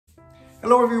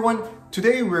Hello everyone!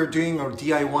 Today we're doing our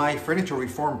DIY furniture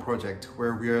reform project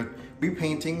where we're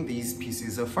repainting these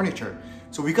pieces of furniture.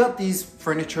 So we got these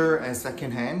furniture as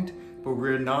secondhand, but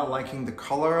we're not liking the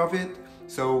color of it,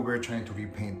 so we're trying to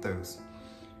repaint those.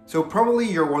 So probably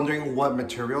you're wondering what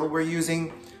material we're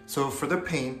using. So for the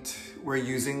paint, we're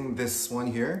using this one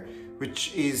here,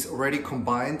 which is already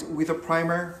combined with a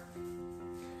primer,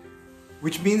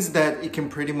 which means that it can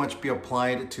pretty much be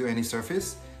applied to any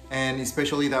surface. And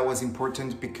especially that was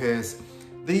important because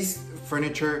these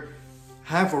furniture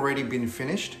have already been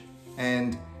finished,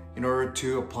 and in order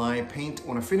to apply paint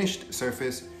on a finished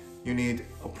surface, you need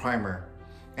a primer.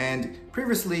 And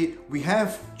previously we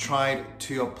have tried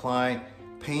to apply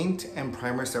paint and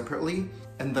primer separately,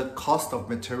 and the cost of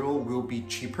material will be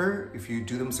cheaper if you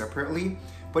do them separately,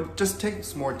 but it just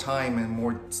takes more time and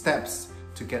more steps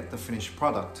to get the finished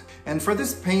product. And for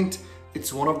this paint,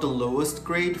 it's one of the lowest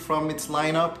grade from its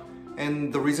lineup,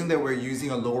 and the reason that we're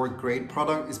using a lower grade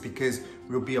product is because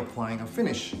we'll be applying a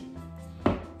finish.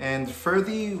 And for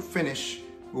the finish,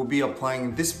 we'll be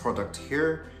applying this product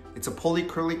here. It's a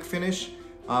polycrylic finish.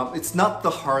 It's not the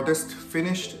hardest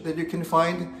finish that you can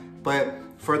find, but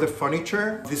for the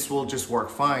furniture, this will just work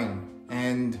fine.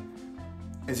 And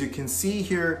as you can see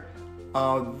here,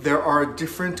 there are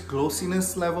different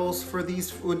glossiness levels for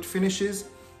these wood finishes,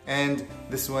 and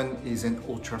this one is an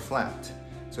ultra flat.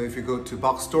 So if you go to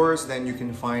box stores, then you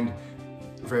can find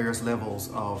various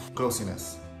levels of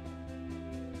glossiness.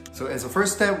 So as a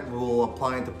first step, we'll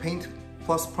apply the paint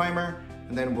plus primer,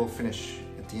 and then we'll finish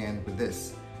at the end with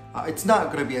this. It's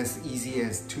not going to be as easy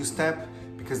as two-step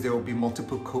because there will be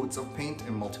multiple coats of paint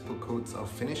and multiple coats of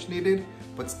finish needed,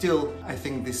 but still, I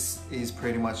think this is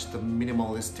pretty much the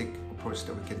minimalistic approach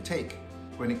that we can take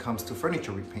when it comes to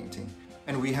furniture repainting.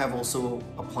 And we have also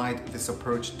applied this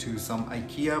approach to some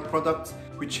IKEA products,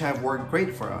 which have worked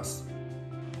great for us.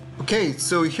 Okay,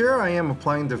 so here I am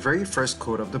applying the very first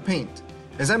coat of the paint.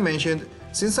 As I mentioned,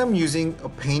 since I'm using a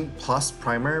Paint plus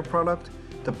primer product,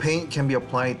 the paint can be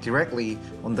applied directly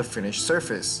on the finished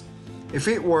surface. If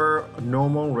it were a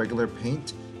normal regular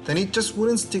paint, then it just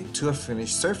wouldn't stick to a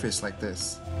finished surface like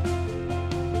this.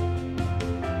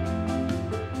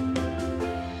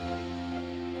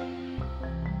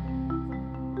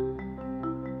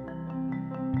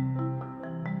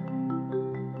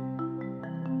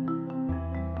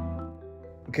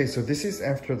 Okay, so this is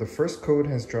after the first coat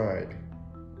has dried.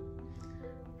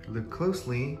 If you look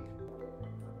closely,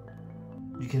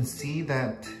 you can see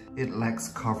that it lacks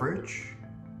coverage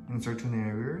in certain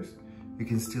areas. You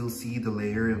can still see the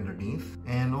layer underneath,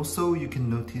 and also you can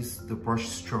notice the brush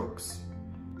strokes.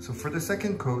 So for the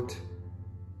second coat,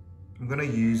 I'm gonna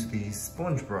use the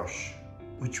sponge brush,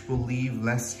 which will leave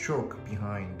less stroke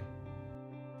behind.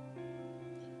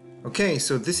 Okay,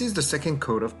 so this is the second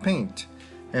coat of paint.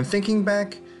 And thinking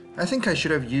back, I think I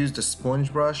should have used the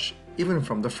sponge brush even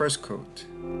from the first coat.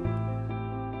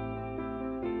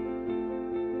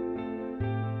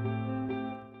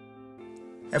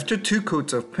 After two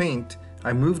coats of paint,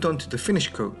 I moved on to the finish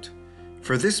coat.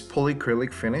 For this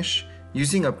polycrylic finish,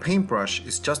 using a paintbrush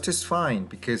is just as fine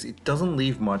because it doesn't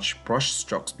leave much brush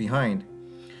strokes behind.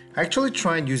 I actually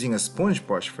tried using a sponge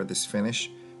brush for this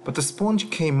finish, but the sponge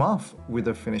came off with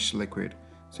the finished liquid,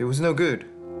 so it was no good.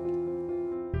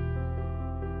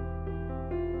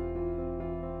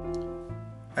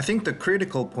 I think the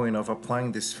critical point of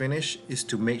applying this finish is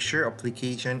to make sure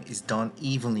application is done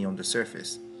evenly on the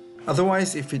surface.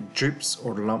 Otherwise, if it drips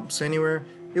or lumps anywhere,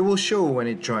 it will show when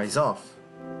it dries off.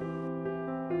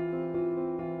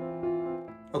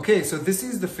 Okay, so this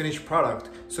is the finished product.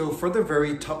 So for the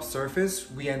very top surface,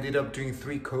 we ended up doing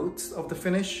 3 coats of the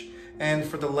finish. And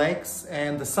for the legs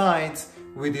and the sides,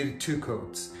 we did 2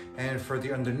 coats. And for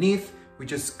the underneath, we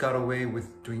just got away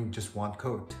with doing just 1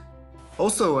 coat.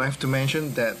 Also, I have to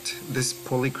mention that this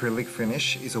polycrylic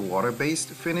finish is a water-based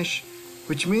finish,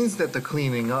 which means that the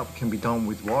cleaning up can be done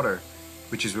with water,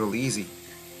 which is really easy.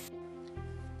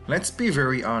 Let's be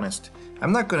very honest,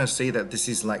 I'm not gonna say that this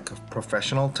is like a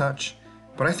professional touch,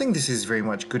 but I think this is very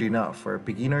much good enough for a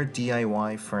beginner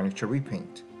DIY furniture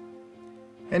repaint.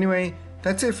 Anyway,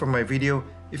 that's it for my video.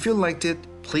 If you liked it,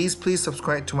 please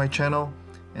subscribe to my channel,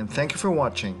 and thank you for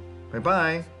watching. Bye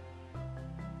bye!